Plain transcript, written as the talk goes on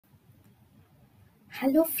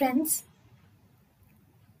Hello friends,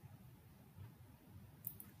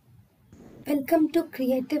 welcome to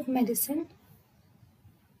Creative Medicine.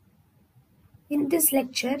 In this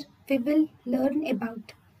lecture, we will learn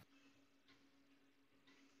about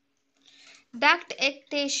Duct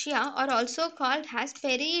ectasia are also called as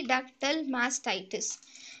periductal mastitis.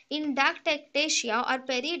 In duct ectasia or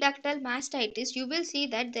periductal mastitis, you will see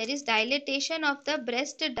that there is dilatation of the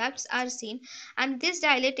breast ducts are seen, and this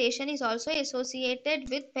dilatation is also associated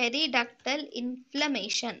with periductal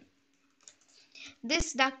inflammation.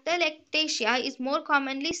 This ductal ectasia is more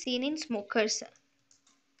commonly seen in smokers.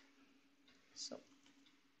 So,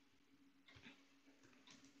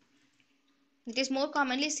 it is more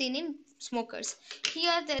commonly seen in smokers.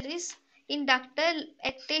 Here there is in ductal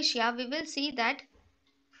ectasia, we will see that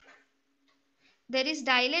there is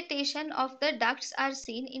dilatation of the ducts are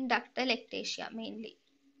seen in ductal ectasia mainly.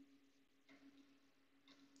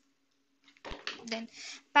 Then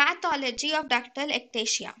pathology of ductal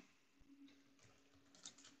ectasia.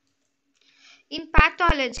 In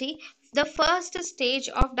pathology, the first stage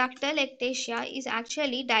of ductal ectasia is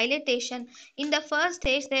actually dilatation. In the first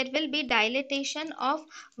stage, there will be dilatation of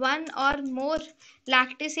one or more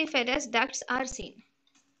lacticiferous ducts are seen.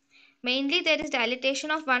 Mainly, there is dilatation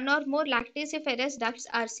of one or more lacticiferous ducts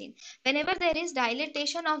are seen. Whenever there is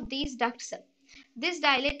dilatation of these ducts, this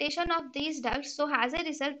dilatation of these ducts, so as a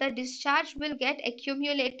result, the discharge will get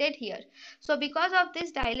accumulated here. So because of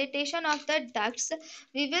this dilatation of the ducts,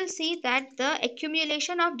 we will see that the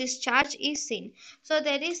accumulation of discharge is seen. So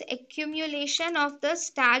there is accumulation of the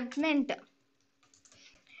stagnant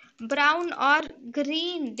brown or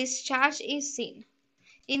green discharge is seen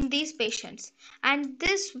in these patients, and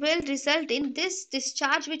this will result in this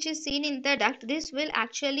discharge which is seen in the duct. This will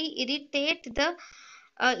actually irritate the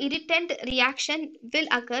irritant reaction will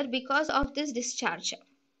occur because of this discharge.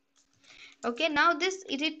 Okay, now this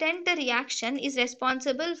irritant reaction is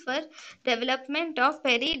responsible for development of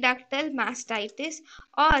periductal mastitis,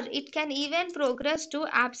 or it can even progress to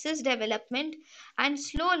abscess development, and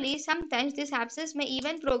slowly sometimes this abscess may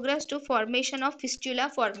even progress to formation of fistula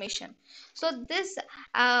formation. So this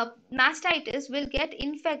mastitis will get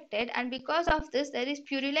infected, and because of this there is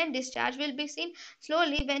purulent discharge will be seen.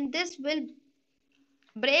 Slowly when this will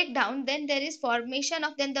break down, then there is formation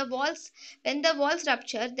of, then the walls, when the walls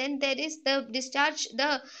rupture, then there is the discharge,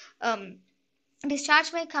 the um,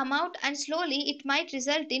 discharge may come out, and slowly it might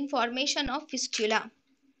result in formation of fistula.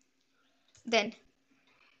 Then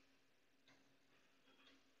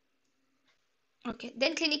okay,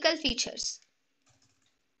 then clinical features.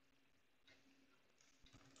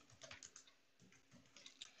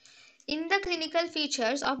 In the clinical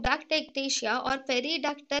features of duct ectasia or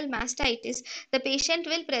periductal mastitis, the patient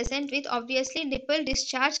will present with obviously nipple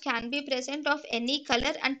discharge can be present of any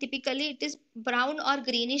color, and typically it is brown or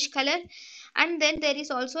greenish color. And then there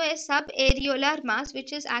is also a subareolar mass,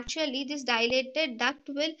 which is actually this dilated duct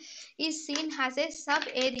will is seen as a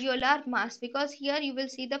subareolar mass, because here you will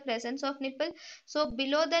see the presence of nipple. So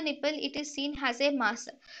below the nipple it is seen as a mass.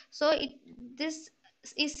 So this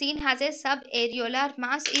is seen as a subareolar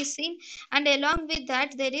mass is seen, and along with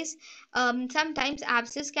that there is sometimes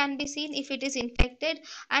abscess can be seen if it is infected,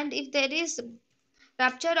 and if there is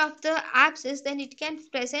rupture of the abscess, then it can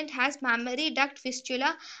present as mammary duct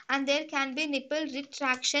fistula, and there can be nipple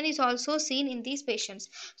retraction is also seen in these patients.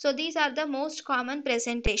 So these are the most common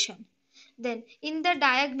presentation. Then in the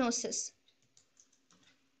diagnosis,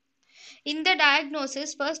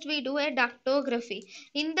 first we do a ductography.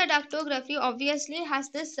 In the ductography, obviously has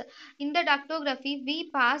this, in the ductography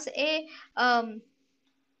we pass a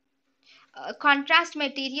contrast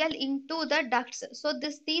material into the ducts. So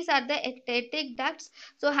these are the ectatic ducts.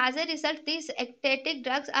 So as a result, these ectatic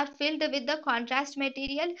ducts are filled with the contrast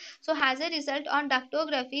material. So as a result, on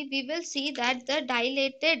ductography we will see that the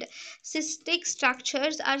dilated cystic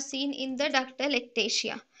structures are seen in the ductal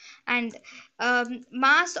ectasia. And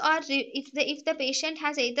mass or if the patient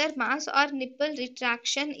has either mass or nipple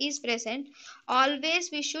retraction is present, always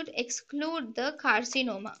we should exclude the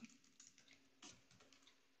carcinoma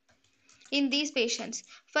in these patients.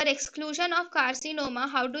 For exclusion of carcinoma,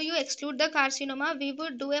 how do you exclude the carcinoma? We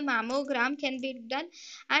would do a mammogram can be done,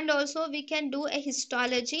 and also we can do a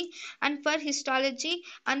histology. And for histology,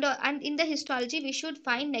 and in the histology we should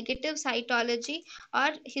find negative cytology, or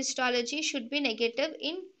histology should be negative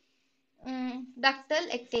in ductal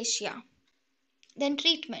ectasia. Then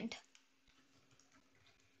treatment.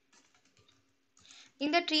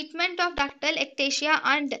 In the treatment of ductal ectasia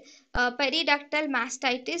and periductal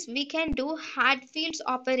mastitis, we can do Hadfield's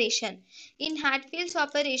operation. In Hadfield's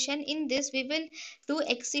operation, in this we will do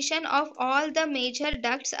excision of all the major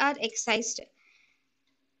ducts are excised.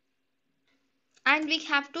 And we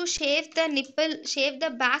have to shave the nipple, shave the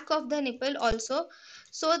back of the nipple also,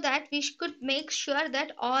 so that we could make sure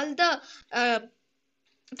that all the uh,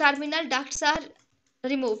 terminal ducts are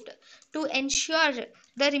removed. To ensure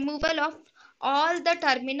the removal of all the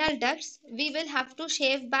terminal ducts, we will have to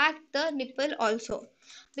shave back the nipple also,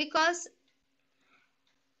 because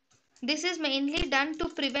this is mainly done to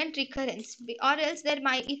prevent recurrence. Or else there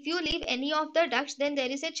might, if you leave any of the ducts, then there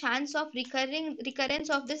is a chance of recurrence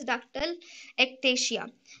of this ductal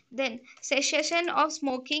ectasia. Then cessation of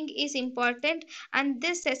smoking is important, and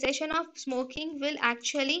this cessation of smoking will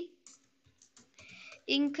actually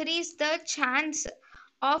increase the chance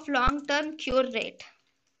of long term cure rate.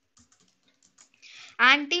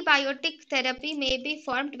 Antibiotic therapy may be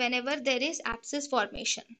formed whenever there is abscess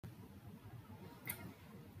formation.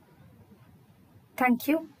 Thank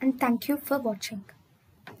you and thank you for watching.